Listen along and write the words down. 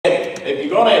If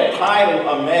you're going to entitle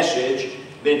a message,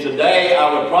 then today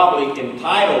I would probably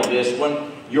entitle this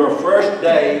one, Your First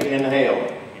Day in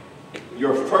Hell.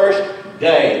 Your first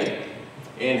day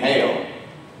in hell.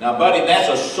 Now, buddy, that's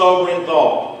a sobering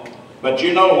thought. But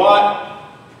you know what?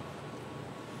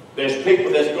 There's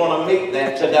people that's going to meet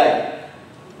that today.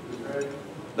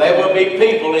 There will be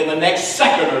people in the next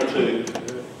second or two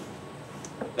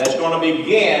that's going to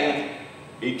begin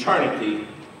eternity,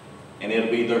 and it'll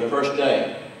be their first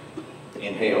day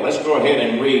in hell. Let's go ahead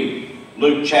and read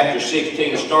Luke chapter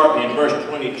 16, starting in verse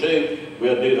 22.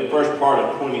 We'll do the first part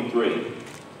of 23.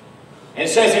 And it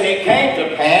says, and it came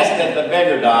to pass that the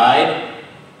beggar died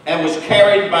and was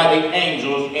carried by the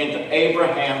angels into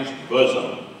Abraham's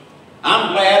bosom.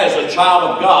 I'm glad as a child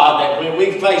of God that when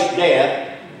we face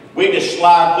death, we just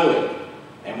slide through it.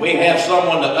 And we have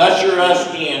someone to usher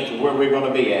us in to where we're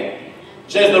going to be at. It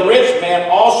says, the rich man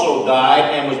also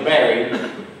died and was buried,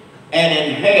 and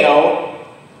in hell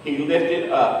he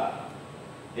lifted up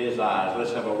his eyes.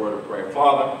 Let's have a word of prayer.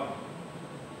 Father,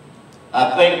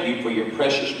 I thank you for your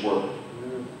precious word.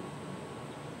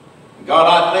 God,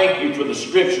 I thank you for the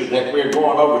scriptures that we're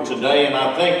going over today, and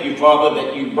I thank you, Father,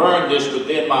 that you burned this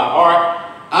within my heart.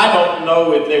 I don't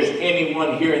know if there's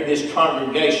anyone here in this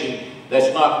congregation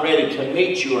that's not ready to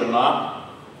meet you or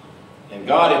not. And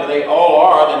God, if they all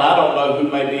are, then I don't know who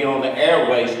may be on the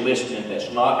airways listening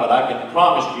that's not, but I can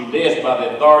promise you this by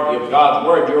the authority of God's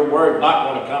word, your word's not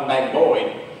going to come back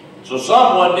void. So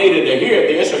someone needed to hear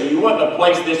this, or you wouldn't have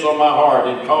placed this on my heart.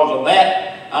 And because of that,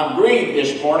 I'm grieved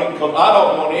this morning because I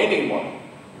don't want anyone,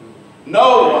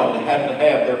 no one, to have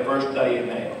their first day in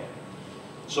hell.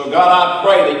 So God, I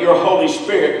pray that your Holy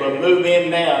Spirit will move in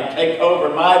now and take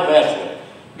over my vessel.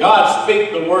 God,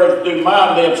 speak the words through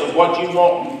my lips of what you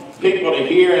want people to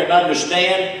hear and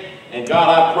understand. And God,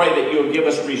 I pray that you'll give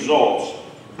us results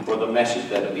for the message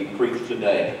that will be preached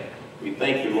today. We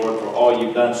thank you, Lord, for all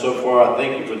you've done so far. I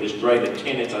thank you for this great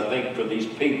attendance. I thank you for these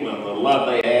people and the love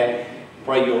they have.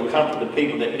 Pray you'll comfort the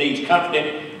people that needs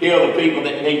comforting, heal the people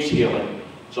that needs healing,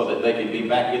 so that they can be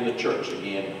back in the church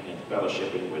again and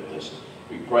fellowshipping with us.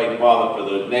 We pray, Father, for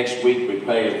the next week. We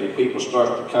pray as the people start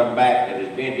to come back that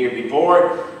has been here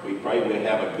before, we pray we'll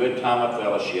have a good time of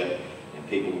fellowship and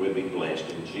people will be blessed.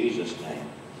 In Jesus' name,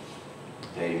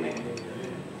 amen.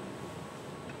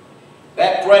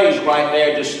 That phrase right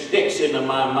there just sticks into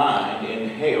my mind. In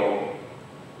hell,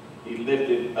 he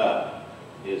lifted up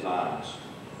his eyes.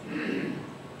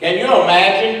 Can you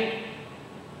imagine?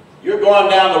 You're going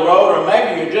down the road, or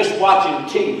maybe you're just watching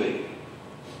TV,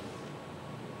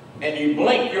 and you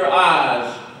blink your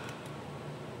eyes,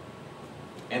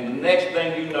 and the next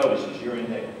thing you notice is you're in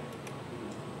hell.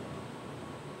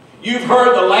 You've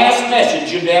heard the last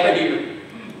message you never hear.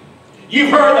 You've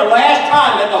heard the last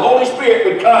time that the Holy Spirit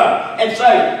would come and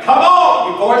say, come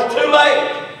on before it's too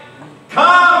late.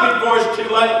 Come before it's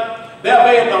too late. There'll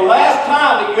be at the last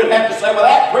time that you'd have to say, well,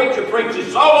 that preacher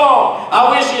preaches so long.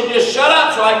 I wish he'd just shut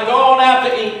up so I can go on out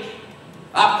to eat.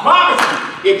 I promise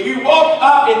you, if you woke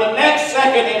up in the next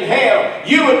second in hell,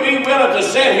 you would be willing to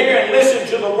sit here and listen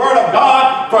to the Word of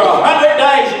God for 100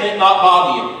 days and it not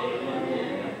bother you.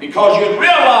 Because you'd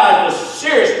realize the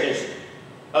seriousness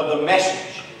of the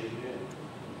message.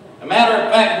 As a matter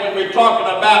of fact, when we're talking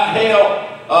about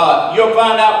hell, you'll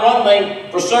find out one thing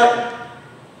for certain.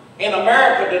 In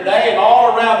America today and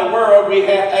all around the world, we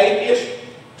have atheists,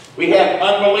 we have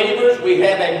unbelievers, we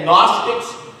have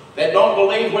agnostics that don't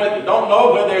believe, don't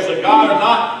know whether there's a God or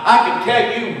not. I can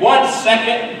tell you 1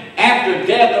 second after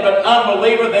death of an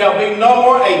unbeliever, there'll be no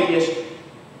more atheists.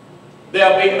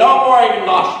 There'll be no more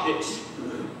agnostics.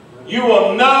 You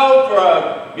will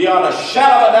know beyond a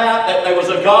shadow of a doubt that there was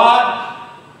a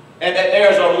God, and that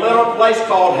there's a little place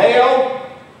called hell,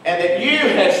 and that you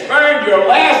have spurned your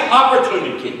last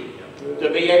opportunity to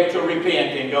be able to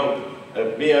repent and go,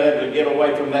 be able to get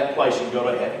away from that place and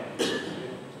go to heaven.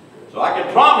 So I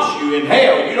can promise you, in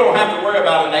hell, you don't have to worry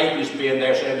about an atheist being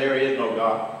there saying there is no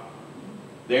God.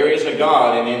 There is a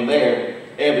God, and in there,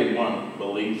 everyone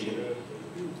believes in it.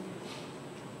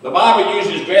 The Bible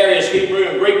uses various Hebrew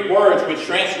and Greek words which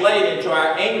translate into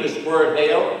our English word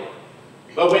hell.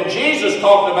 But when Jesus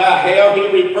talked about hell, he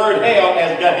referred hell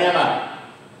as Gehenna.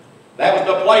 That was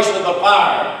the place of the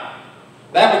fire.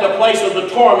 That was the place of the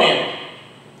torment.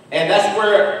 And that's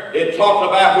where it talked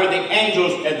about where the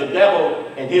angels and the devil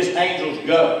and his angels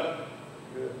go.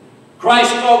 Christ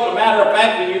spoke, a matter of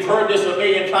fact, and you've heard this a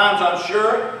million times, I'm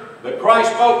sure, but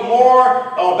Christ spoke more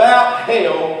about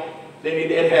hell than he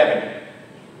did heaven.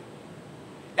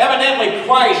 Evidently,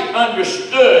 Christ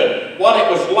understood what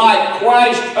it was like.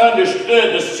 Christ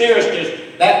understood the seriousness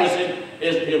that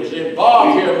was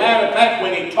involved here. Matter of fact,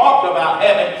 when he talked about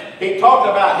heaven, he talked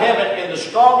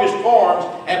strongest forms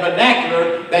and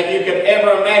vernacular that you could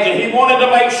ever imagine. He wanted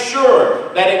to make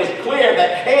sure that it was clear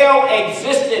that hell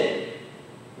existed.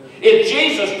 If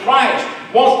Jesus Christ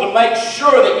wants to make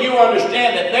sure that you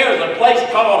understand that there is a place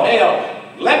called hell,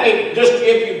 let me just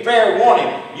give you fair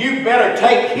warning. You better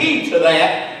take heed to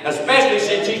that, especially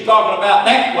since he's talking about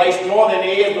that place more than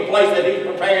he is the place that he's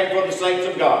preparing for the saints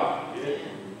of God.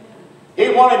 He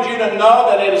wanted you to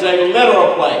know that it is a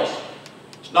literal place.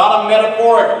 It's not a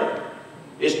metaphorical.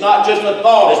 It's not just a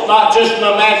thought. It's not just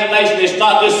an imagination. It's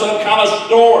not just some kind of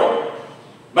story.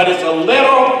 But it's a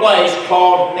literal place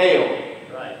called hell.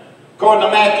 Right. According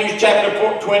to Matthew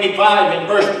chapter 25 and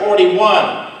verse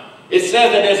 41, it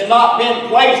says that it's not been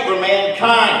placed for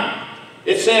mankind.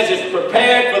 It says it's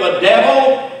prepared for the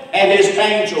devil and his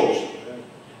angels.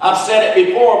 I've said it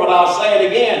before, but I'll say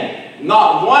it again.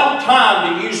 Not one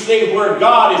time do you see where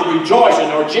God is rejoicing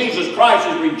or Jesus Christ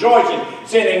is rejoicing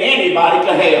sending anybody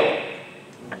to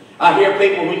hell. I hear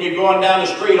people when you're going down the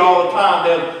street all the time,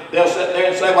 they'll sit there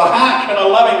and say, well, how can a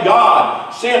loving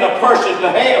God send a person to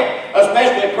hell?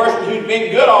 Especially a person who's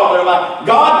been good all their life.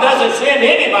 God doesn't send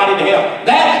anybody to hell.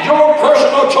 That's your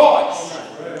personal choice.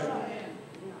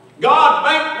 God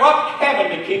bankrupt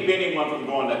heaven to keep anyone from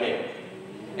going to hell.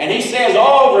 And he says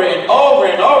over and over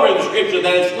and over in the scripture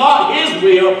that it's not his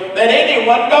will that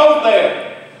anyone goes there.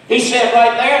 He said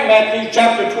right there in Matthew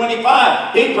chapter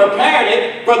 25, he prepared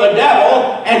it for the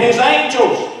devil and his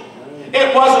angels.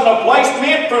 It wasn't a place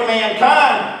meant for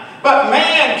mankind, but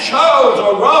man chose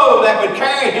a road that would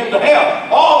carry him to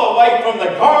hell, all the way from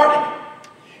the garden.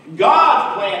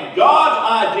 God's plan,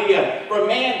 God's idea for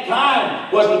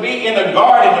mankind was to be in a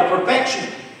garden of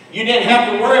perfection. You didn't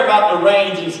have to worry about the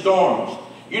rains and storms.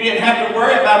 You didn't have to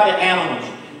worry about the animals.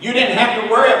 You didn't have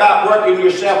to worry about working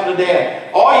yourself to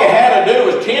death. All you had to do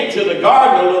was tend to the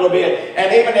garden a little bit.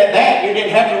 And even at that, you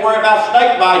didn't have to worry about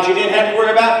snake bites. You didn't have to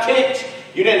worry about ticks.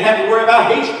 You didn't have to worry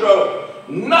about heat stroke.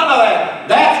 None of that.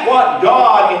 That's what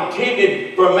God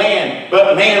intended for man.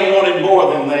 But man wanted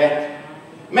more than that.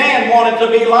 Man wanted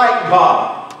to be like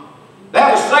God.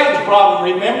 That was Satan's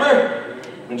problem, remember?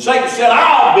 And Satan said,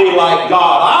 I'll be like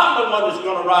God. I'm the one that's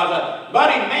going to rise up.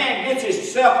 Buddy, man gets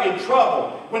himself in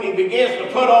trouble when he begins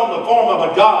to put on the form of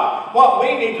a God. What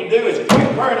we need to do is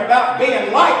quit worrying about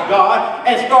being like God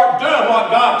and start doing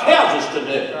what God tells us to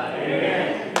do.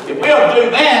 Amen. If we'll do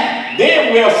that,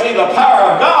 then we'll see the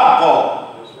power of God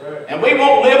fall. And we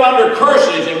won't live under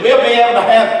curses, and we'll be able to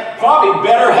have probably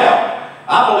better health.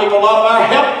 I believe a lot of our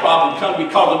health problems come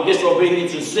because of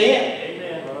disobedience and sin.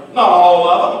 Amen. Not all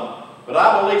of them. But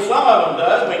I believe some of them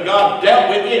does. When God dealt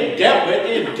with you and dealt with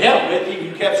you and dealt with you,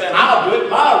 you kept saying, I'll do it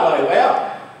my way.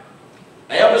 Well,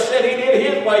 Elvis said he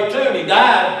did his way too, and he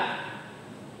died.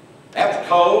 That was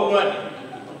cold, wasn't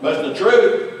it? But it's the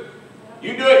truth.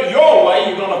 You do it your way,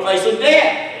 you're going to face a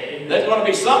death. There's going to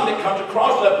be something that comes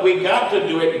across that we got to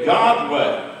do it God's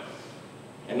way.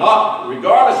 And not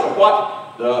regardless of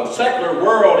what the secular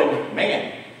world, and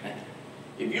man,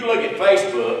 if you look at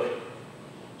Facebook,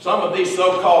 some of these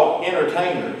so-called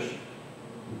entertainers,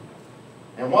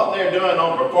 and what they're doing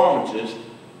on performances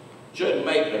shouldn't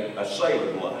make a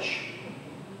sailor blush.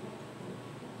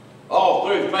 All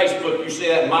through Facebook you see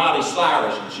that Miley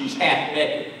Cyrus, and she's half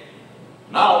naked.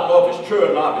 And I don't know if it's true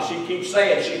or not, but she keeps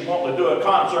saying she's wanting to do a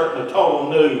concert in a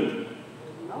total nude.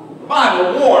 The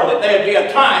Bible warned that there'd be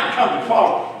a time coming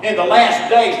forward in the last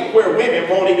days where women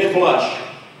won't even blush.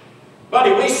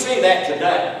 Buddy, we see that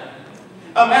today.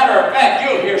 A matter of fact,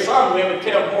 you'll hear some women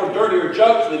tell more dirtier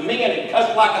jokes than men and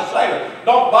cuss like a sailor.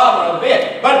 Don't bother a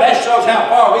bit. But that shows how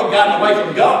far we've gotten away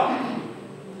from God.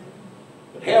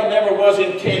 But hell never was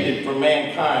intended for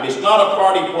mankind. It's not a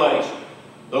party place.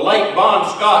 The late Bon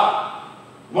Scott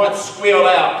once squealed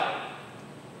out,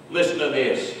 listen to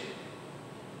this,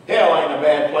 hell ain't a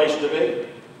bad place to be.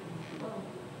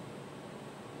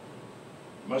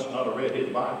 Must not have read his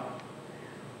Bible.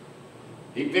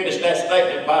 He finished that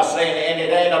statement by saying, and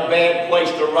it ain't a bad place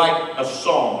to write a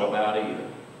song about either.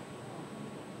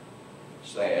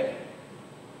 Sad.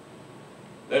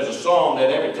 There's a song that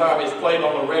every time it's played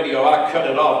on the radio, I cut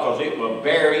it off because it will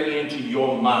bury into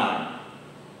your mind.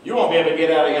 You won't be able to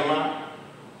get out of your mind.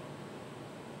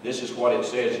 This is what it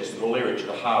says. It's the lyrics,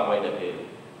 The Highway to Hell. It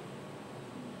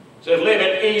says,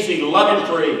 living easy, loving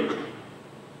free,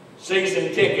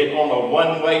 season ticket on a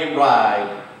one-way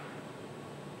ride.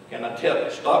 Can I tell you,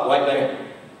 stop right there.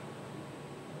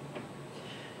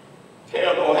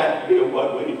 Hell don't have to be a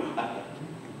one-way ride.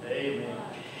 Amen.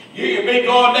 You can be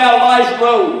going down life's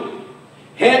road,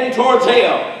 heading towards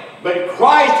hell, but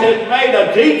Christ has made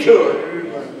a detour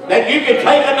that you can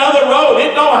take another road.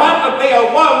 It don't have to be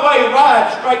a one-way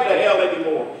ride straight to hell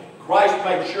anymore. Christ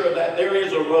made sure that there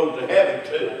is a road to heaven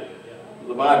too.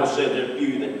 The Bible said there are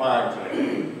few that finds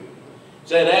it.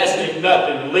 Said, ask me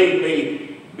nothing, leave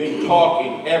me be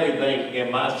talking everything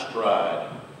in my stride.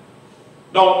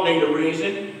 Don't need a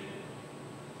reason.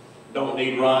 Don't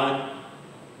need rhyme.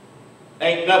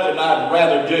 Ain't nothing I'd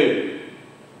rather do.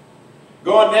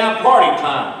 Going down party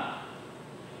time.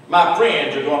 My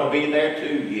friends are going to be there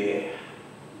too, yeah.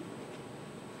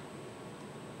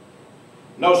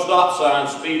 No stop sign,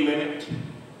 speed limit.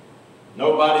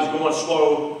 Nobody's going to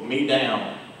slow me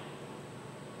down.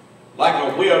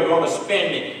 Like a wheel going to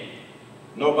spin me.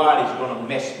 Nobody's going to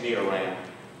mess me around.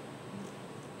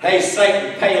 Hey,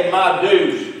 Satan, paying my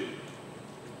dues.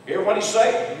 Hear what he's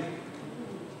saying?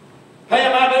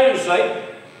 Paying my dues, Satan.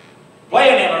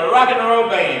 Playing in a rock and roll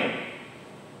band.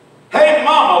 Hey,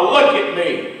 mama, look at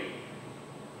me.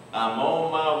 I'm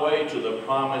on my way to the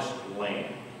promised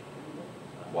land.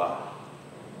 Wow.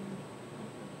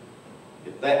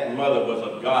 If that mother was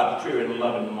a God-fearing,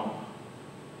 loving mama,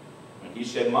 when he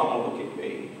said, Mama, look at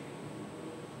me,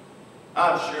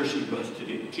 I'm sure she busted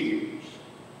in tears.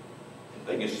 And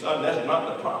thinking, son, that's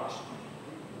not the promise.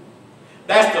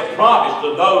 That's the promise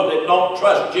to those that don't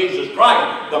trust Jesus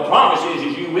Christ. The promise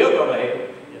is you will go to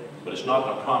heaven. But it's not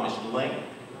the promised land.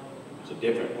 It's a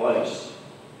different place.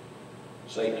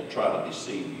 Satan will try to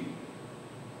deceive you.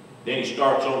 Then he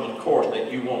starts on the course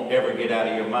that you won't ever get out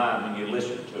of your mind when you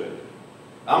listen to it.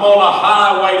 I'm on a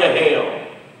highway to hell.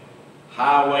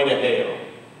 Highway to hell.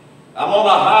 I'm on a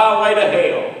highway to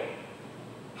hell.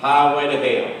 Highway to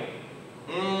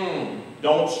hell.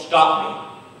 Don't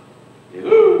stop me.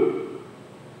 Woo.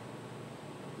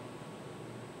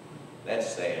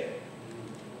 That's sad.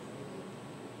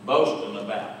 Boasting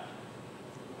about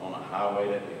on a highway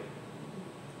to hell.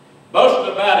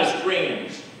 Boasting about his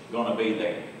friends going to be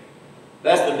there.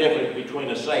 That's the difference between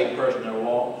a saved person and a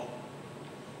lost.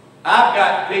 I've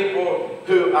got people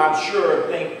who I'm sure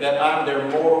think that I'm their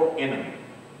mortal enemy.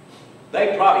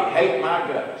 They probably hate my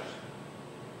guts.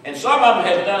 And some of them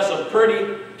has done some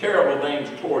pretty terrible things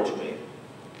towards me.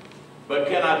 But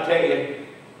can I tell you,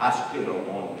 I still don't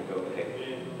want them to go to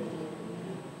heaven.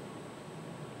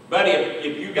 But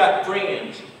if you got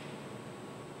friends,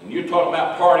 and you're talking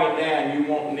about partying down,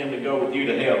 you wanting them to go with you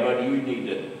to hell, buddy, you need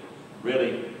to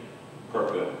really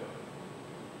perk up.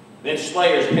 Then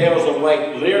Slayer's Hell's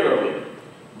Awake literally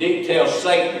details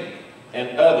Satan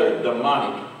and other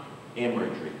demonic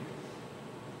imagery.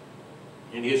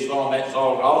 In his song, that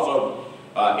song also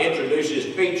introduces,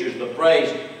 features the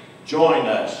phrase, join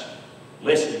us,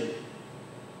 listen.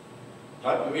 The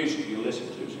type of music you listen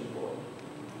to is important.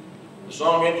 The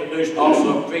song introduced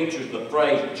also features the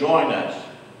phrase, join us,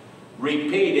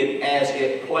 repeated as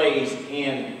it plays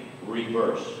in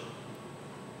reverse.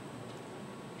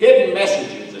 Hidden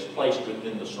messages is placed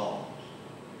within the songs.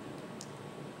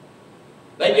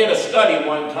 They did a study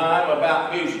one time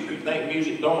about music. You think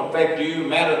music don't affect you?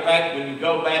 Matter of fact, when you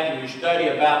go back and you study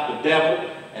about the devil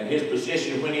and his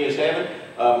position when he is heaven,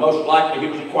 most likely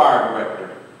he was a choir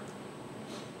director.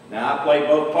 Now, I play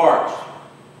both parts.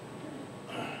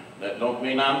 That don't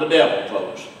mean I'm the devil,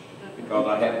 folks, because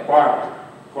I have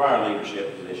choir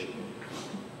leadership position.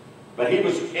 But he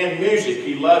was in music.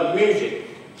 He loved music.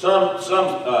 Some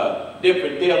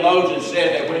different theologians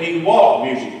said that when he walked,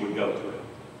 music would go through.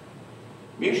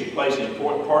 Music plays an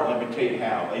important part, and let me tell you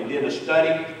how. They did a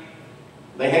study.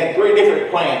 They had 3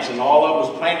 different plants, and all of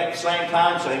them was planted at the same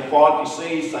time, same quality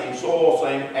seeds, same soil,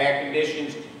 same air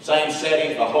conditions, same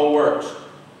settings, the whole works.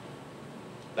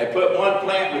 They put one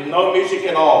plant with no music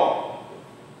at all.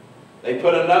 They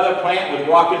put another plant with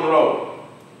rock and roll.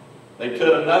 They put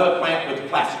another plant with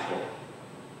classical.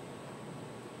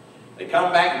 They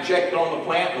come back and checked on the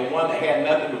plant. The one that had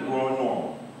nothing was growing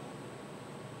normal.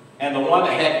 And the one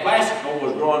that had classical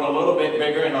was growing a little bit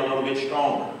bigger and a little bit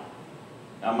stronger.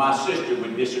 Now, my sister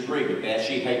would disagree with that.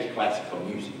 She hates classical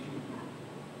music.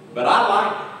 But I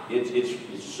like it.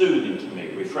 It's soothing to me,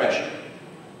 refreshing.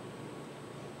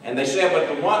 And they said,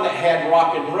 but the one that had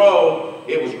rock and roll,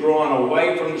 it was growing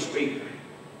away from the speaker.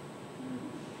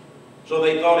 So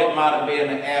they thought it might have been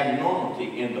an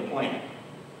abnormality in the plant.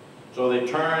 So they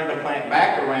turned the plant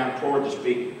back around toward the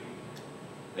speaker.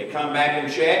 They come back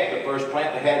and check. The first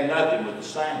plant that had nothing was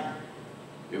the same.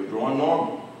 It was growing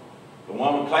normal. The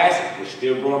one with classic was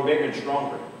still growing bigger and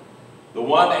stronger. The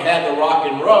one that had the rock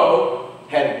and roll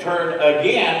had turned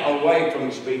again away from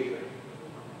the speaker.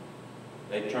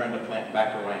 They turned the plant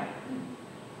back around.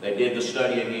 They did the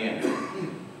study again.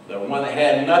 The one that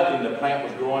had nothing, the plant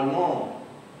was growing normal.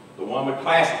 The one with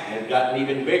classic had gotten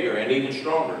even bigger and even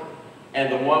stronger. And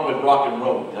the one with rock and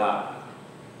roll died.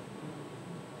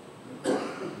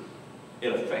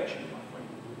 It affects you, my friend.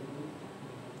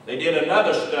 They did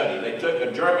another study. They took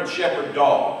a German Shepherd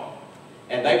dog,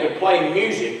 and they would play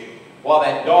music while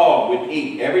that dog would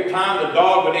eat. Every time the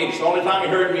dog would eat, it's the only time you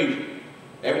heard music.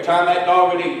 Every time that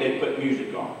dog would eat, they'd put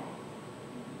music on.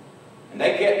 And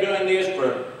they kept doing this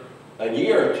for a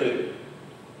year or two.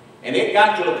 And it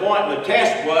got to the point, the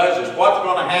test was, is what's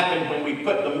going to happen when we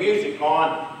put the music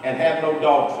on and have no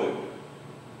dog food.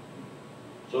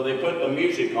 So they put the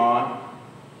music on.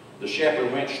 The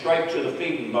shepherd went straight to the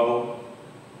feeding bowl,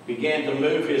 began to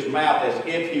move his mouth as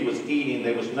if he was eating.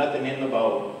 There was nothing in the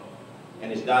bowl,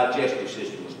 and his digestive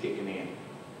system was kicking in.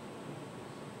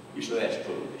 You say that's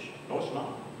foolish. No, it's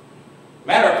not.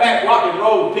 Matter of fact, rock and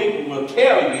roll people will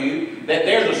tell you that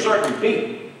there's a certain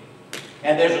beat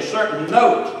and there's a certain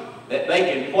note that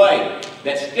they can play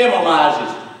that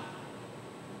stimulates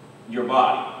your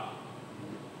body.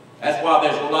 That's why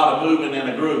there's a lot of moving and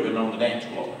a grooving on the dance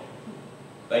floor.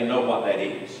 They know what that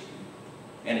is.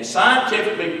 And it's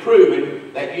scientifically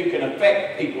proven that you can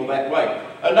affect people that way.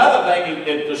 Another thing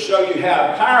to show you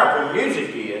how powerful music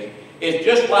is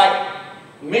just like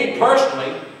me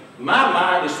personally, my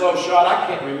mind is so short I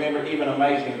can't remember even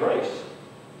Amazing Grace.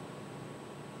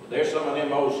 But there's some of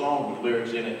them old songs with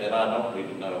lyrics in it that I don't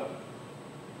really know,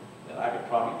 that I could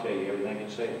probably tell you everything it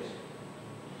says.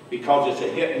 Because it's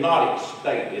a hypnotic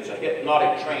state, it's a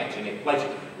hypnotic trance, and it plays.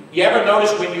 You ever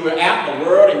notice when you were out in the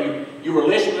world and you were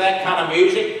listening to that kind of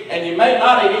music, and you may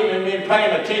not have even been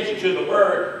paying attention to the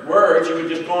words, you were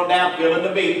just going down feeling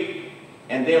the beat,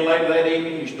 and then later that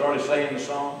evening you started saying the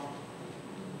song?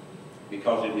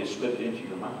 Because it just slipped into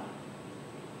your mind.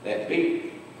 That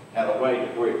beat had a way to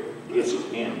where it gets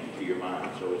into your mind,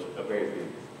 so it's a very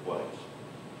good place.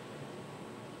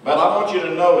 But I want you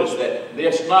to notice that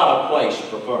it's not a place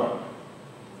for fun.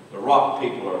 The rock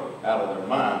people are out of their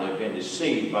mind. They've been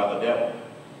deceived by the devil.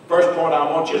 First point I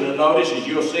want you to notice is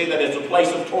you'll see that it's a place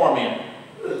of torment.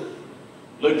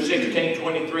 Luke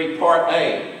 16:23, part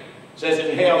A, says,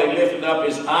 in hell he lifted up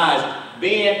his eyes,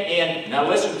 being in, now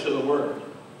listen to the word,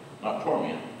 not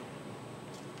torment,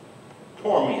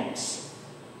 torments,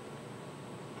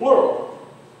 plural.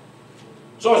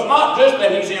 So it's not just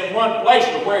that he's in one place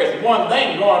where it's one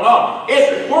thing going on.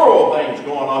 It's plural things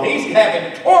going on. He's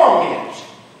having torments.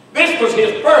 This was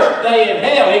his first day in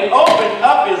hell. He opened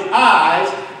up his eyes,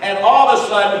 and all of a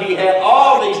sudden he had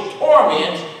all these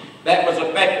torments that was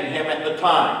affecting him at the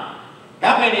time.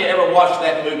 How many ever watched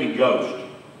that movie Ghost?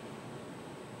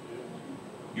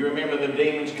 You remember the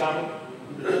demons coming?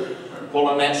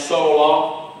 Pulling that soul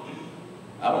off?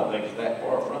 I don't think it's that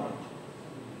far from it.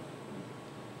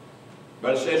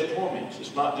 But it says torments.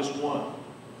 It's not just one.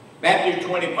 Matthew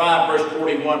 25, verse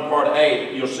 41, part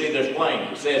A, you'll see there's plain.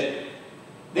 It says,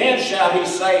 then shall he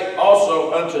say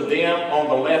also unto them on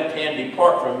the left hand,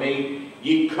 depart from me,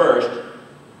 ye cursed,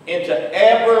 into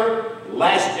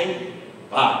everlasting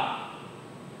fire.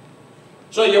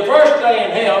 So your first day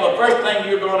in hell, the first thing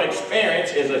you're going to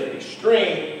experience is an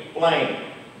extreme flame.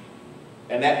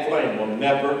 And that flame will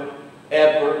never,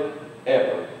 ever,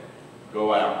 ever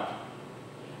go out.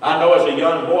 I know as a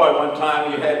young boy, one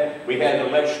time we had the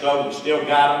electric stove, we still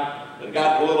got them. They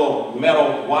got the little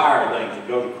metal wire things that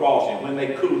goes across, and when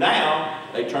they cool down,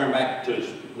 they turn back to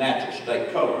its natural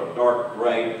state color, a dark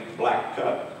gray, black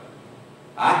color.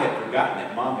 I had forgotten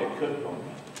that Mom had cooked on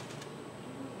that.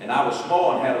 And I was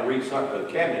small and had to reach up to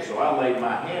the cabinet, so I laid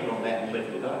my hand on that and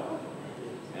lifted it up.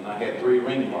 And I had 3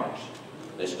 ring marks.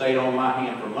 They stayed on my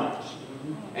hand for months.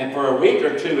 And for a week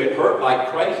or two, it hurt like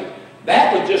crazy.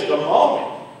 That was just a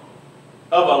moment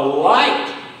of a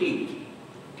light heat.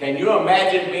 Can you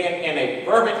imagine being in a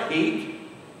fervent heat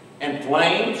and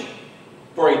flames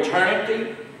for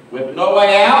eternity with no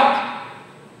way out?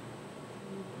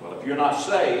 Well, if you're not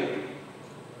saved,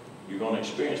 you're going to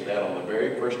experience that on the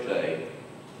very first day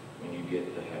when you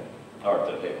get to heaven, or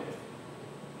to hell.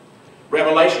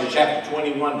 Revelation chapter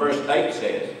 21, verse 8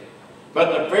 says,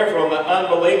 but the fearful and the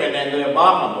unbelieving and the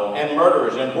abominable and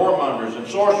murderers and whoremongers and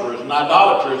sorcerers and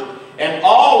idolaters and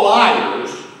all liars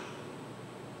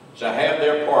shall have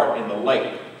their part in the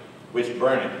lake which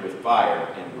burneth with fire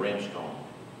and brimstone,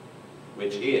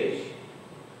 which is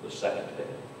the second death.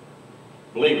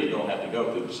 Believers don't have to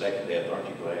go through the second death, aren't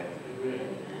you glad?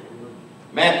 Amen.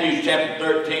 Matthew chapter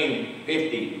 13,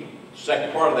 50,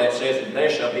 second part of that says, and there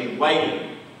shall be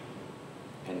wailing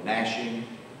and gnashing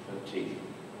of teeth.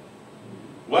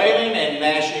 Wailing and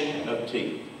gnashing of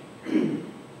teeth.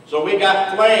 So we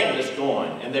got flame that's going,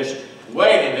 and there's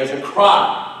wailing, there's a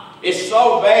cry. It's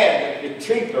so bad that your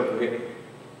teeth are gritty.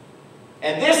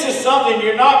 And this is something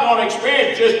you're not going to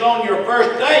experience just on your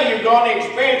first day. You're going to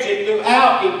experience it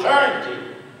throughout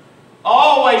eternity.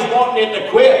 Always wanting it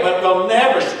to quit, but they'll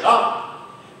never stop.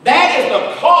 That is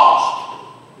the cost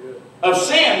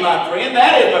my friend.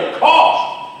 That is the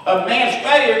cost of man's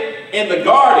failure in the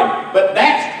garden. But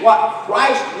that's what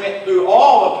Christ went through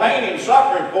all the pain and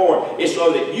suffering for, is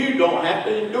so that you don't have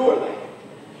to endure that.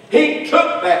 He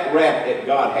took that wrath that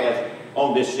God has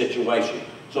on this situation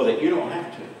so that you don't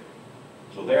have to.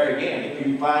 So there again, if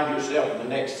you find yourself the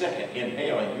next second in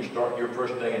hell and you start your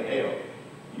first day in hell,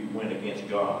 you went against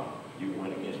God. You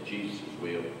went against Jesus'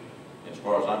 will. As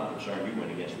far as I'm concerned, you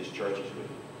went against this church's will.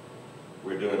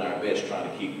 We're doing our best trying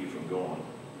to keep you from going.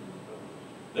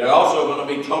 There's also going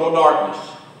to be total darkness.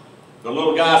 The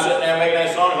little guy sitting there making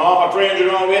that song, and all my friends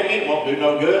are on with me, it won't do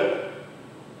no good.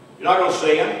 You're not going to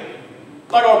see them.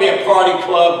 Not going to be a party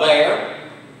club there.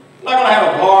 Not going to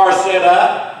have a bar set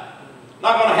up.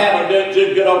 Not going to have a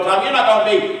good old time. You're not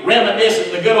going to be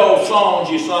reminiscing the good old songs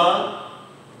you sung.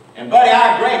 And buddy,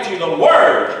 I grant you the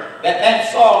words that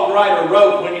songwriter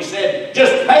wrote when he said,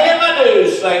 just paying my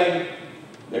dues, Satan,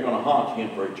 they're going to haunt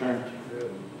him for eternity.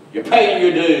 You're paying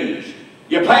your dues.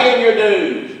 You're paying your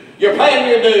dues. You're paying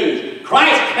your dues.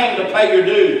 Christ came to pay your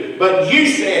dues, but you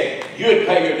said you'd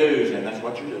pay your dues, and that's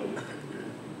what you're doing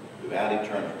throughout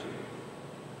eternity.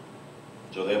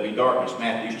 So there'll be darkness.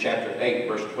 Matthew chapter 8,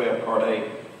 verse 12, part 8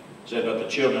 said, but the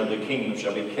children of the kingdom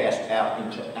shall be cast out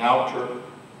into outer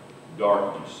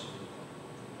darkness.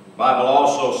 The Bible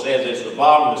also says it's the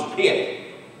bottomless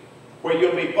pit where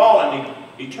you'll be falling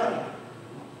eternally.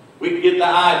 We can get the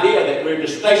idea that we're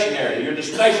just stationary. You're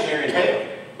just stationary in hell.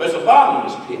 But it's a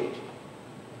bottomless pit.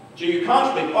 So you're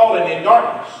constantly falling in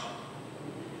darkness.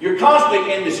 You're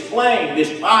constantly in this flame,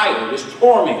 this fire, this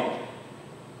torment,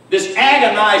 this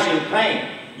agonizing pain.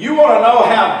 You want to know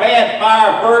how bad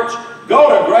fire hurts?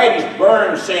 Go to Grady's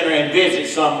Burn Center and visit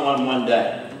someone one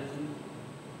day.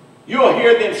 You'll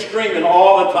hear them screaming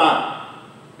all the time,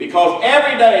 because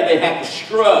every day they have to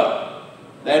scrub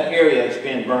that area that's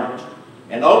been burnt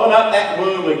and open up that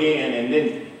wound again and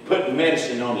then put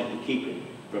medicine on it to keep it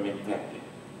from infecting.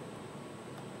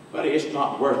 Buddy, it's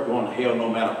not worth going to hell no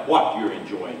matter what you're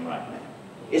enjoying right now.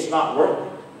 It's not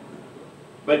worth it.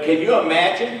 But can you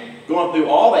imagine going through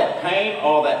all that pain,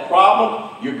 all that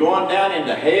problem? You're going down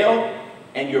into hell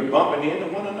and you're bumping into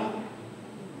one another.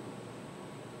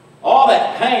 All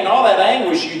that pain, all that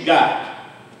anguish you got.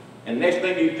 And the next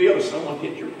thing you feel is someone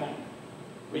hit your pain.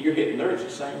 Well, you're hitting theirs at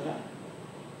the same time.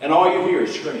 And all you hear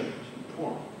is screams and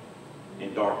torment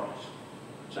and darkness.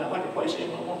 Sounds like a place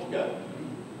anyone wants to go.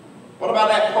 What about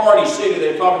that party city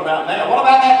they're talking about now? What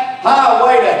about that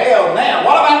highway to hell now?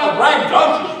 What about the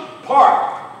Bragdocious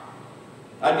Park?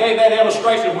 I gave that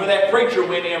illustration where that preacher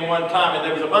went in one time and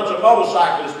there was a bunch of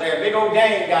motorcyclists there, big old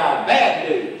gang guys, bad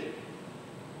dudes.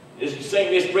 Just seen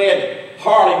this red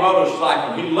Harley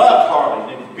motorcycle. He loved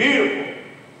Harleys, and it was beautiful.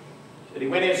 Said he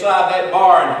went inside that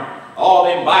bar and all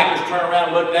them bikers turned around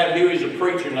and looked at him. He was a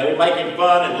preacher, and they were making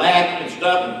fun and laughing and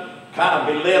stuff and kind of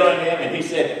belittling him. And he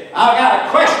said, I've got a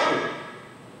question.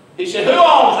 He said, who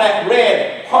owns that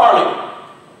red Harley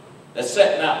that's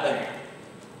sitting out there?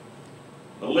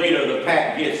 The leader of the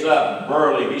pack gets up and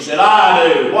burly. He said,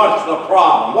 I do. What's the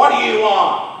problem? What do you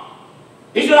want?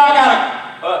 He said, I got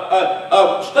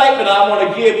a statement I want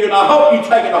to give you, and I hope you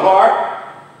take it to heart.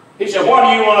 He said, what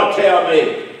do you want to tell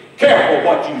me? Careful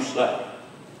what you say.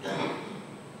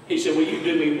 He said, will you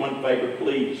do me one favor,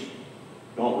 please?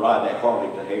 Don't ride that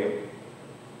Harley to hell.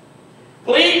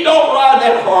 Please don't ride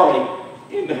that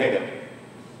Harley into hell.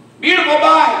 Beautiful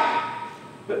bike,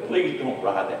 but please don't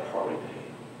ride that Harley to hell.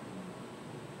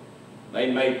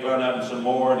 They made fun of him some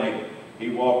more, and he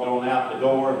walked on out the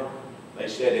door. They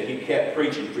said that he kept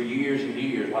preaching for years and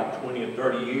years, like 20 or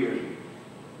 30 years.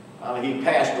 He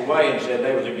passed away and said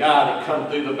there was a guy that come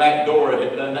through the back door that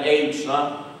had done the AIDS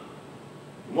something.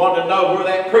 Wanted to know where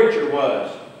that preacher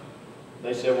was.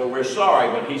 They said, well, we're sorry,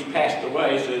 but he's passed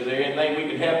away. So is there anything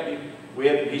we can help you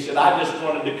with? He said, I just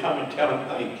wanted to come and tell him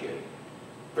thank you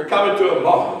for coming to a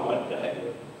bar one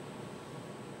day.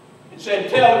 And said,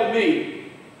 tell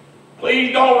me,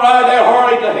 please don't ride that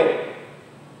Harley to hell.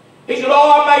 He said,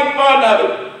 oh, I made fun of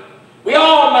it. We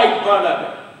all made fun of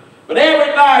it. But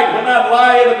every night when I'd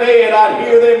lie in the bed, I'd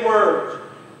hear them words.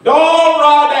 Don't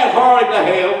ride that Harley to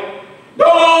hell.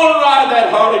 Don't ride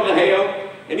that Harley to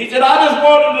hell. And he said, I just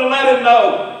wanted to let him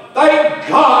know. Thank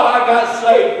God I got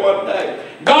saved one day.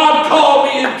 God called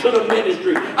me into the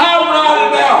ministry. I'm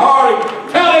riding that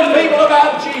Harley, telling people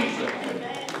about Jesus.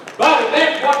 But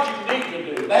that's what you need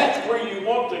to do. That's where you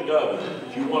want to go.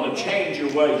 If you want to change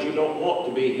your ways, you don't want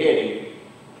to be heading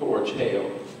towards hell.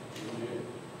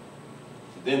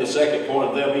 Then the second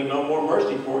point, there'll be no more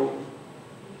mercy for you.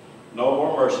 No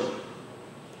more mercy.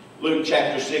 Luke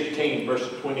chapter 16,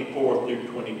 verses 24 through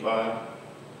 25.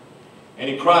 And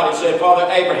he cried and said, Father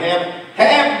Abraham,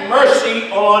 have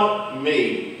mercy on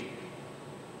me,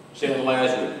 said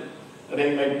Lazarus, that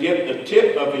he may dip the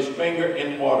tip of his finger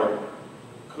in water,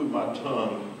 cool my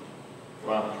tongue,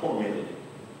 for I am tormented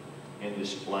in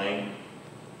this flame.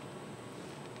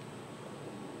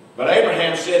 But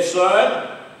Abraham said,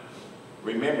 Son,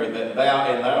 remember that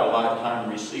thou in thy lifetime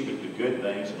receivest the good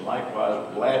things, and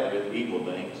likewise Lazarus evil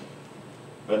things.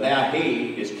 But now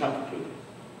he is comforted,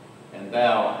 and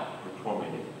thou art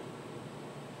tormented.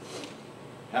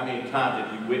 How many times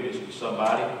have you witnessed to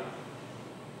somebody?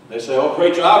 They say, oh,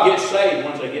 preacher, I'll get saved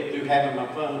once I get through having my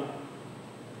fun.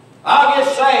 I'll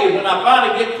get saved when I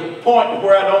finally get to the point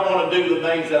where I don't want to do the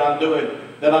things that I'm doing,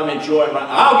 that I'm enjoying right now.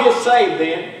 I'll get saved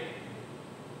then.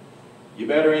 You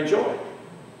better enjoy it.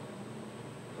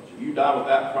 Because if you die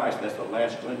without Christ, that's the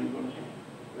last fun you're going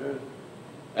to have.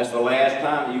 That's the last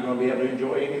time that you're going to be able to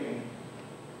enjoy anything.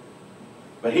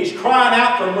 But he's crying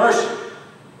out for mercy.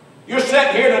 You're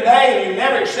sitting here today and you've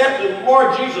never accepted the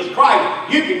Lord Jesus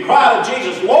Christ. You can cry to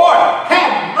Jesus, Lord,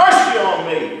 have mercy on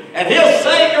me. And he'll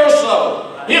save your soul.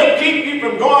 He'll keep you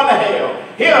from going to hell.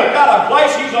 He'll got a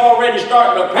place he's already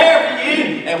starting to prepare for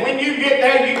you. And when you get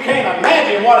there, you can't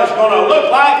imagine what it's going to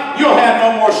look like. You'll have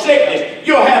no more sickness.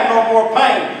 You'll have no more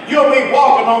pain. You'll be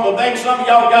walking on the things some of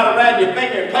y'all got around your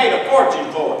finger and paid a fortune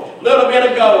for. A little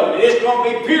bit of gold. It's going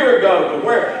to be pure gold. But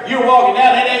where you're walking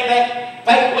down, it ain't that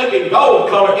fake-looking gold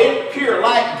color. It's pure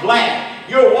like glass.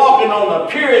 You're walking on the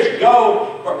purest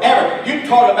gold forever. You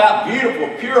talk about beautiful,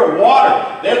 pure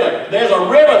water. There's a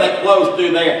river that flows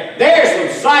through there. There's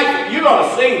some sights that you're going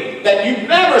to see that you've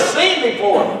never seen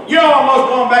before. You're almost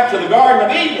going back to the Garden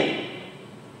of Eden.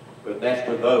 But that's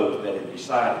for those that have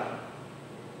decided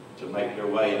to make their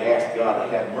way and ask God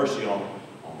to have mercy on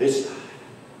this side.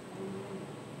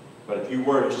 But if you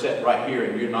were to sit right here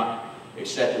and you're not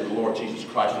accepting the Lord Jesus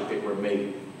Christ, if it were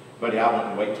me, buddy, I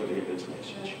wouldn't wait till the end of this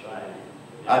message.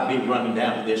 I'd be running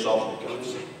down to this altar, God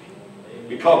save me.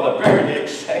 Because the very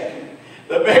next second,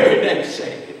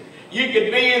 you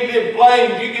could be in the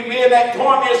flames, you could be in that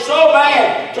torment so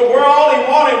bad to where all he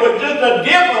wanted was just a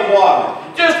dip of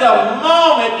water, just a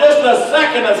moment, just a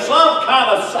second of some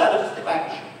kind of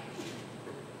satisfaction.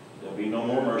 There'll be no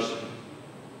more mercy.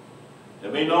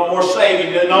 There'll be no more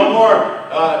saving. There'll be no more,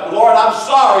 Lord, I'm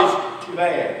sorry, it's too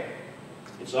bad.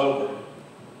 It's over.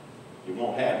 You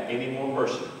won't have any more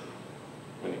mercy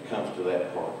when it comes to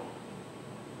that part.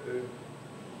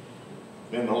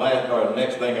 Then the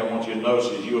next thing I want you to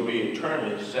notice is you'll be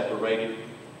eternally separated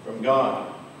from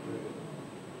God.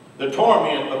 The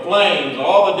torment, the flames,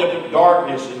 all the different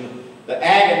darkness and the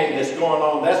agony that's going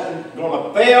on, that's going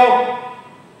to fail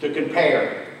to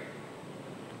compare.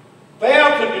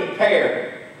 Fail to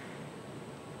compare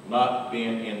not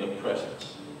being in the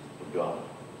presence of God.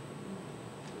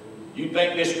 You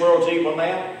think this world's evil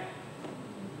now?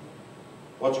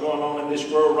 What's going on in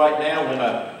this world right now when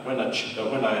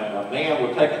a man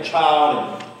will take a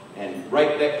child and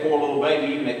rape that poor little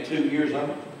baby even at 2 years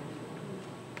old?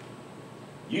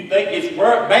 You think it's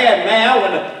bad now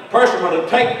when a person will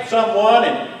take someone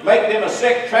and make them a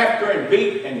sex trafficker and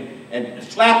beat and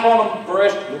slap on them for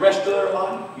the rest of their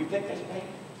life? You think that's bad?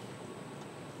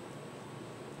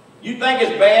 You think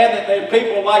it's bad that there are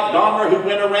people like Dahmer who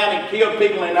went around and killed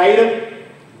people and ate them?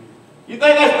 You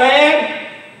think that's bad?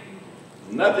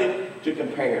 Nothing to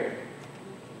compare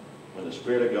when the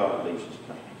Spirit of God leaves His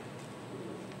planet.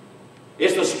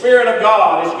 It's the Spirit of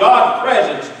God, it's God's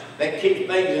presence that keeps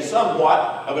things in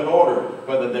somewhat of an order,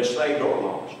 whether they're saved or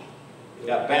lost. It's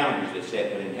got boundaries that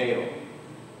set, but in hell,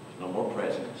 there's no more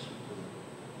presence.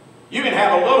 You can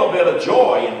have a little bit of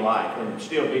joy in life and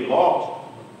still be lost,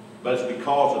 but it's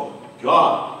because of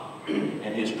God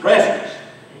and His presence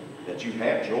that you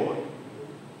have joy.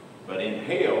 But in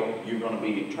hell, you're going to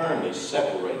be eternally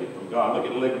separated from God. Look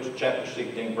at Leviticus chapter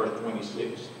 16, verse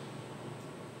 26.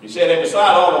 He said, and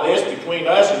beside all of this, between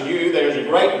us and you, there is a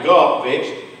great gulf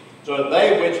fixed, so that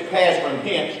they which pass from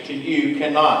hence to you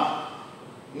cannot,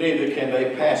 neither can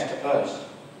they pass to us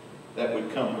that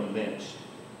would come from thence.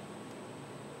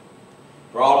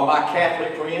 For all of my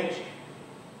Catholic friends,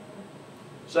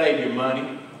 save your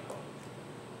money.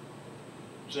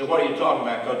 You say, what are you talking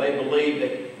about? Because they believe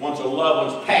that once a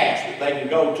loved one's passed, that they can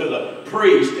go to the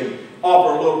priest and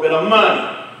offer a little bit of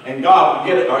money, and God would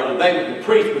get it, or the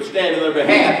priest would stand in their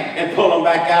behalf and pull them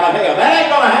back out of hell. That ain't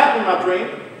going to happen, my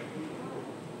friend.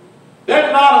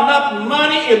 There's not enough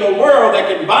money in the world that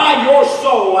can buy your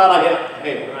soul out of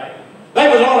hell. Right. There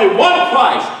was only one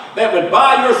price that would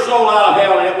buy your soul out of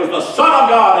hell, and it was the Son of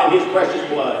God and His precious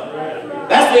blood. Right.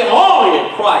 That's the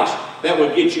only price that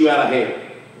would get you out of hell.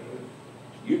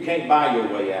 You can't buy your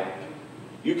way out.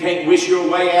 You can't wish your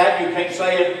way out. You can't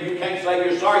say it. You can't say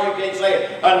you're sorry. You can't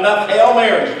say enough Hail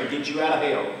Marys to get you out of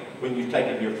hell when you've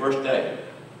taken your first day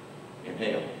in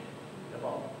hell.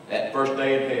 That first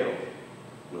day in hell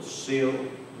will seal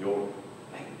your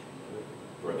fate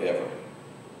forever.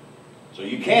 So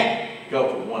you can't go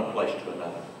from one place to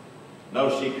another.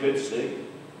 Notice he could see.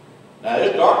 Now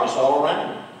there's darkness all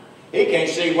around him. He can't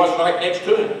see what's right next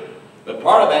to him. But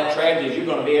part of that tragedy is you're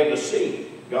going to be able to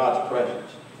see God's presence.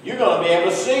 You're going to be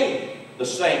able to see the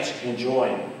saints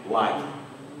enjoying life.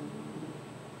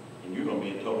 And you're going to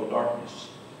be in total darkness.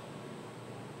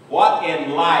 What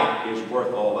in life is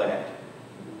worth all that?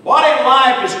 What in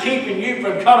life is keeping you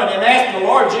from coming and asking the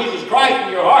Lord Jesus Christ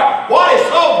in your heart? What is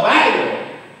so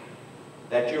valuable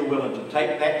that you're willing to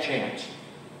take that chance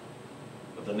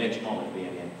of the next moment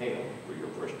being in hell for your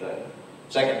first day?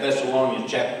 2 Thessalonians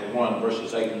chapter 1,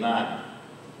 verses 8 and 9.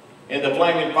 And the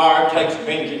flaming fire takes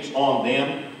vengeance on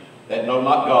them that know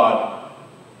not God,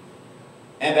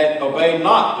 and that obey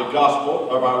not the gospel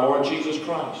of our Lord Jesus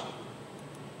Christ,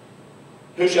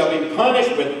 who shall be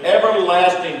punished with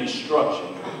everlasting destruction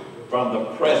from the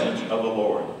presence of the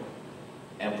Lord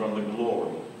and from the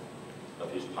glory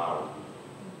of his power.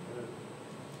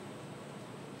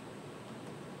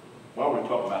 While we're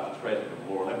talking about the presence of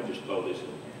the Lord, let me just throw this in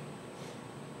there.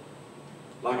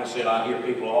 Like I said, I hear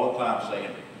people all the time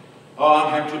saying, "Oh,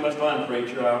 I'm having too much fun,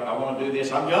 preacher. I want to do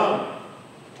this. I'm young.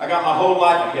 I got my whole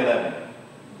life ahead of me."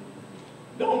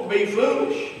 Don't be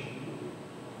foolish.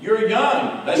 You're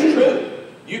young. That's true.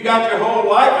 You got your whole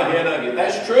life ahead of you.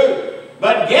 That's true.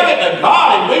 But give it to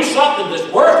God and do something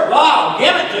that's worthwhile.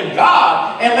 Give it to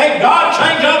God and let God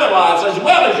change other lives as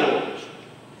well as yours.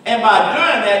 And by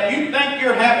doing that, you think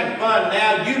you're having fun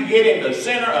now. You get in the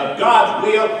center of God's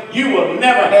will. You will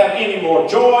never have any more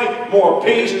joy, more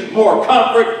peace, more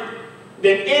comfort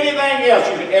than anything else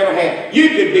you could ever have. You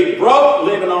could be broke,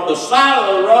 living on the side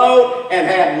of the road, and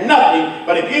have nothing.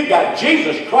 But if you've got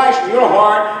Jesus Christ in your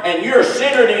heart, and you're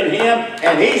centered in him,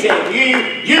 and he's in you,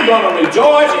 you're going to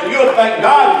rejoice, and you'll thank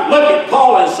God. Look at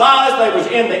Paul and Silas. They was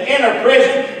in the inner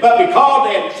prison, but because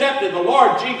they accepted the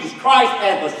Lord Jesus Christ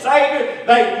as the Savior,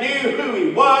 they knew who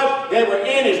he was. They were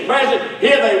in his presence.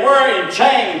 Here they were in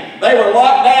chains. They were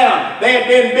locked down. They had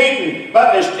been beaten,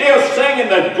 but they're still singing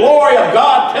the glory of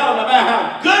God, telling them about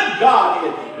how good God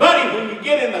is. Buddy, when you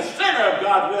get in the center of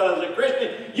God's will as a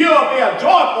Christian, you'll be a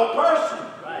joyful person.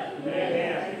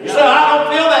 You say, "I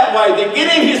don't feel that way." Then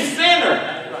get in his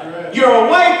center. You're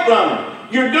away from him.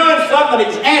 You're doing something that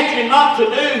he's asked you not to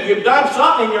do. You've done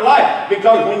something in your life.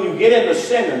 Because when you get in the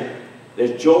center,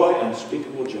 there's joy,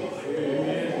 unspeakable joy.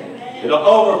 It'll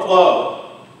overflow.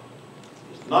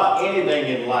 There's not anything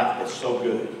in life that's so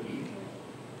good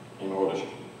in order to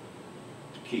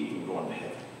keep you going to heaven.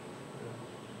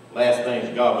 Last thing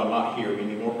is, God will not hear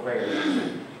any more prayers.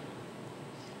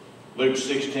 Luke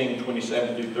 16,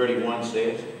 27 through 31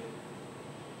 says,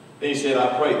 Then he said,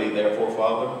 "I pray thee therefore,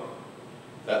 Father,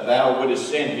 that thou wouldest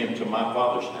send him to my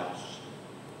father's house.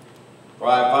 For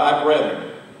I have 5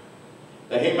 brethren,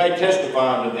 that he may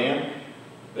testify unto them,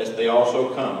 lest they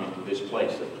also come into this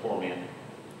place of torment."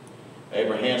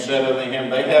 Abraham said unto him,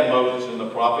 "They have Moses and the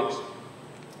prophets.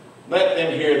 Let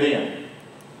them hear them.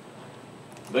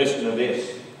 Listen to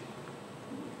this."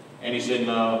 And he said,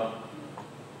 No.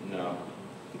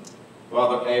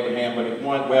 Father Abraham, but if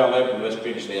one, let's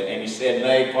finish that. And he said,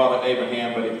 "Nay, Father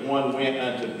Abraham, but if one went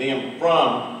unto them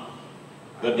from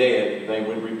the dead, they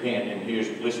would repent." And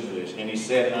listen to this. And he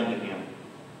said unto him,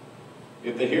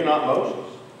 "If they hear not Moses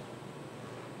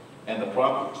and the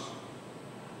prophets,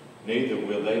 neither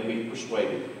will they be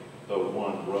persuaded, though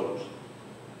one rose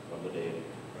from the dead."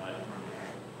 Right.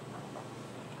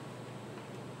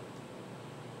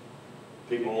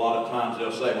 People a lot of times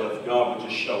they'll say, "Well, if God would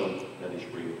just show them that he's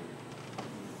real."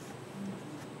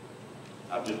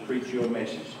 I've just preached you a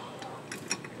message.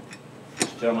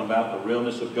 It's telling about the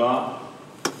realness of God.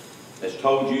 It's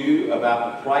told you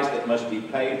about the price that must be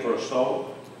paid for a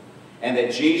soul. And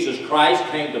that Jesus Christ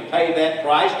came to pay that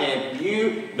price. And if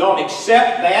you don't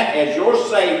accept that as your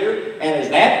Savior and as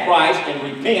that price and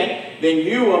repent, then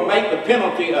you will make the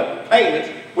penalty of payments,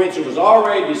 which was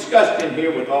already discussed in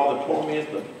here with all the torments,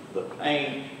 the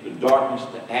pain, the darkness,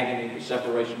 the agony, the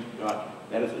separation from God.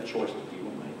 That is the choice that you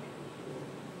will make.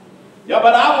 Yeah,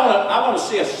 but I want to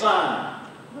see a sign.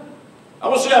 I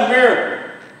want to see a miracle.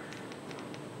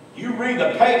 You read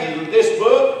the pages of this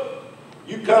book,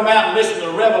 you come out and listen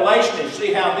to Revelation and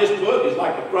see how this book is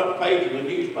like the front page of the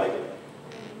newspaper.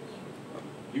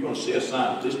 You're going to see a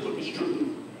sign that this book is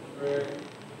true.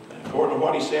 And according to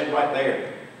what he said right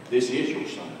there, this is your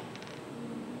sign.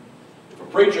 If a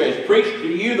preacher has preached to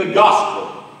you the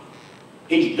gospel,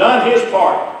 He's done His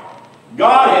part.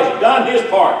 God has done His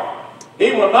part.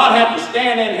 He will not have to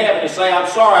stand in heaven and say, I'm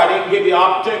sorry I didn't give you the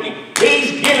opportunity.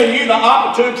 He's given you the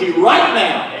opportunity right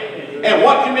now. And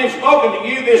what has been spoken to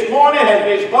you this morning has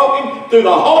been spoken through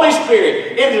the Holy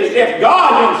Spirit. It is as if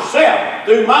God Himself,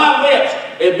 through my lips,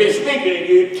 has been speaking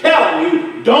to you, telling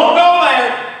you, don't go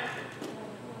there.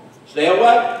 Stay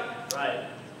away. Right.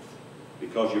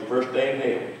 Because your first day in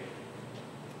hell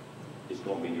is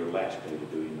going to be your last day to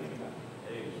do anything about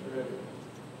it.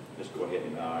 Let's go ahead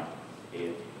and bow our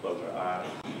heads, close our eyes.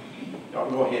 Y'all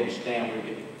can go ahead and stand where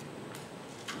you get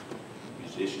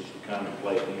musicians to come and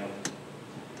play hymn.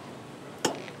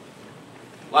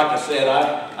 Like I said,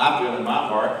 I feel in my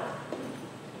heart,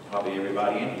 probably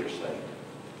everybody in here saved.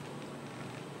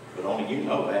 But only you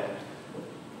know that.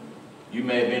 You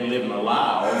may have been living a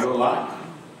lie all your life.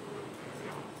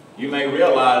 You may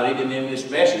realize even in this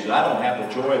message, I don't have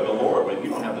the joy of the Lord, but you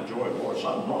don't have the joy of the Lord.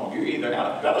 Something's wrong. You're either out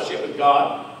of fellowship with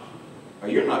God or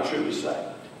you're not truly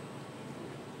saved.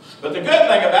 But the good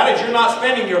thing about it is you're not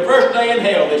spending your first day in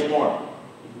hell this morning.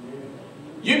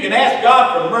 You can ask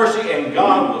God for mercy and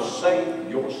God will save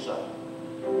your soul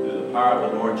through the power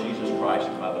of the Lord Jesus Christ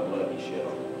and by the blood He shed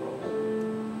on the cross.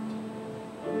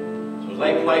 So as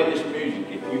they play this music,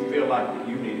 if you feel like that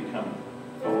you need to come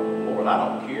before the Lord, I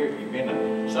don't care if you've been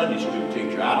a Sunday school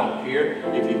teacher, I don't care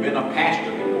if you've been a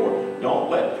pastor before, don't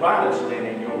let pride stand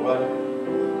in your way.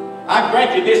 I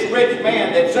grant you this rich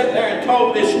man that sat there and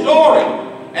told this story.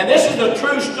 And this is a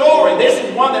true story. This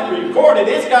is one that was recorded.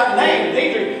 It's got names.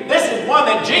 This is one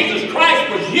that Jesus Christ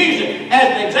was using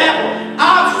as an example.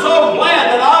 I'm so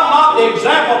glad that I'm not the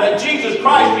example that Jesus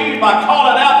Christ used by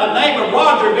calling out the name of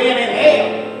Roger being in hell.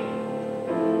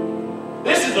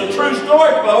 This is a true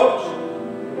story, folks.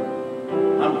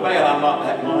 I'm glad I'm not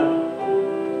that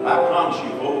one. I promise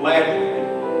you, old lad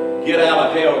can get out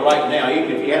of hell right now,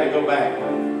 even if he had to go back.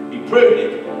 He proved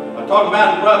it. I'm talking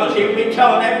about his brothers. He would be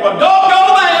telling everyone, don't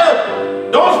go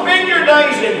there. Don't spend your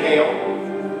days in hell.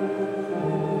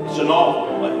 It's an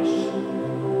awful place.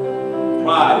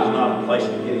 Pride is not a place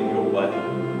to get in your way.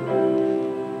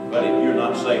 But if you're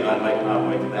not saved, I'd make my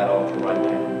way to that altar right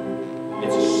now.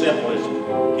 It's as simple as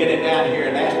getting down here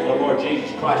and asking the Lord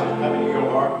Jesus Christ to come into your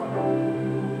heart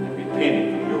and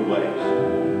repenting from your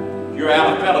ways. If you're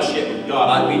out of fellowship with God,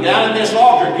 I'd be down in this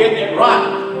altar getting it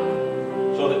right,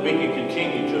 so that we can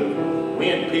continue to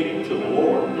win people to the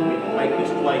Lord, and we can make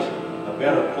this place a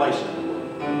better place.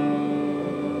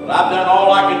 But I've done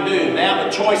all I can do. Now the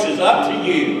choice is up to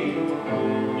you.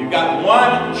 You've got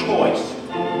one choice.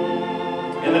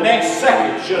 In the next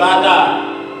second, should I die?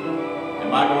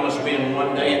 Am I going to spend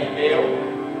one day in hell,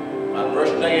 my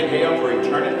first day in hell for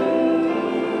eternity?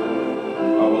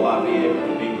 Or will I be able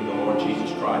to be with the Lord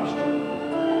Jesus Christ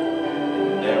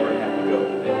and never have to go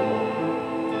to that Lord?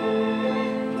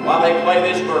 While they play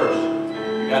this verse,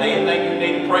 you got anything you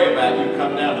need to pray about, you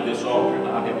come down to this altar and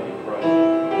I'll help you pray.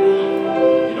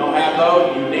 If you don't have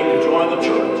those, you need to join the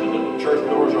church. And the church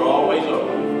doors are always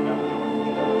open.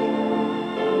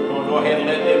 We're going to go ahead and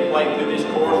let them play through this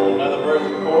chorus, another verse of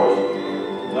the chorus.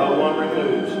 No one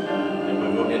removes. And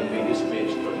we'll go ahead and be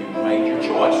dismissed because you've made your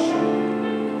choice.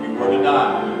 If you were to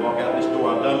die, when you walk out this door,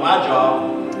 I've done my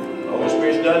job. The Holy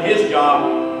Spirit's done His job.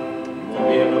 You won't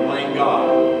be able to blame God.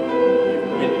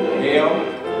 Went to hell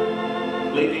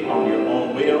completely on your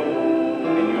own will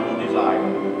and your own desire.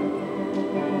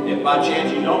 If by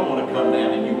chance you don't want to come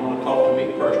down and you want to talk to me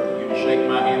personally, you can shake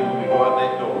my hand when we go out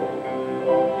that door.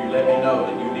 You let me know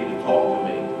that you need to talk to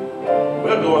me.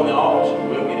 We'll go in the office and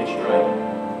we'll get it straight.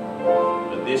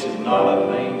 But this is not a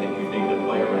thing that you need to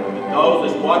play around with. Those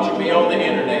that's watching me on the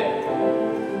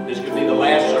internet, this could be the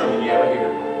last sermon you ever hear.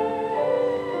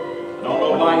 I don't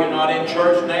know why you're not in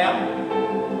church now.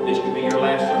 This could be your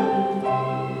last sermon.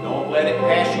 Don't let it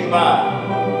pass you by.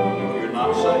 If you're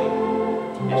not saved,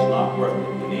 it's not worth it.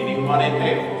 And anyone in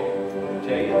hell will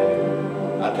tell you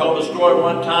that. I told a story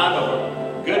one time of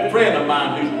a good friend of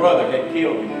mine whose brother had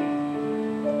killed him.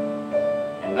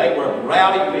 And they were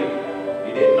rowdy people.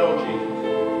 He didn't know Jesus.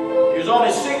 He was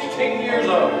only 16 years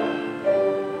old.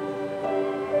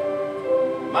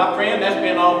 My friend, that's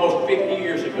been almost 50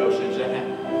 years ago since that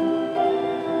happened.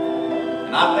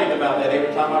 And I think about that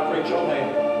every time I preach on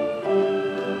that.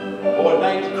 Boy,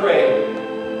 name's Craig.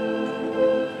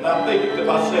 And I'm thinking to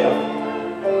myself,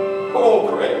 oh,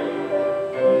 Craig.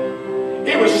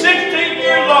 He was 16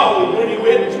 years old when he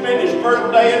went and spent his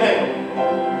first day in hell.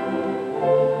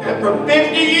 And for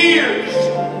 50 years,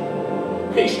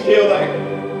 he's still there.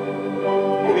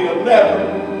 And he'll never,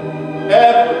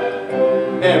 ever,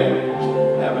 ever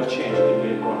have a chance to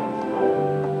get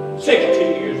right.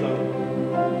 16 years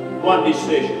old. One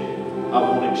decision. I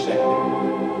won't accept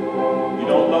it. You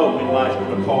don't know when life's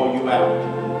going to call you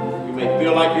out. You may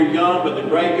feel like you're young, but the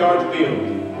graveyard's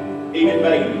filled. Even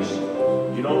babies.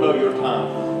 You don't know your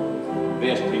time.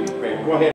 Best people pray. Go ahead.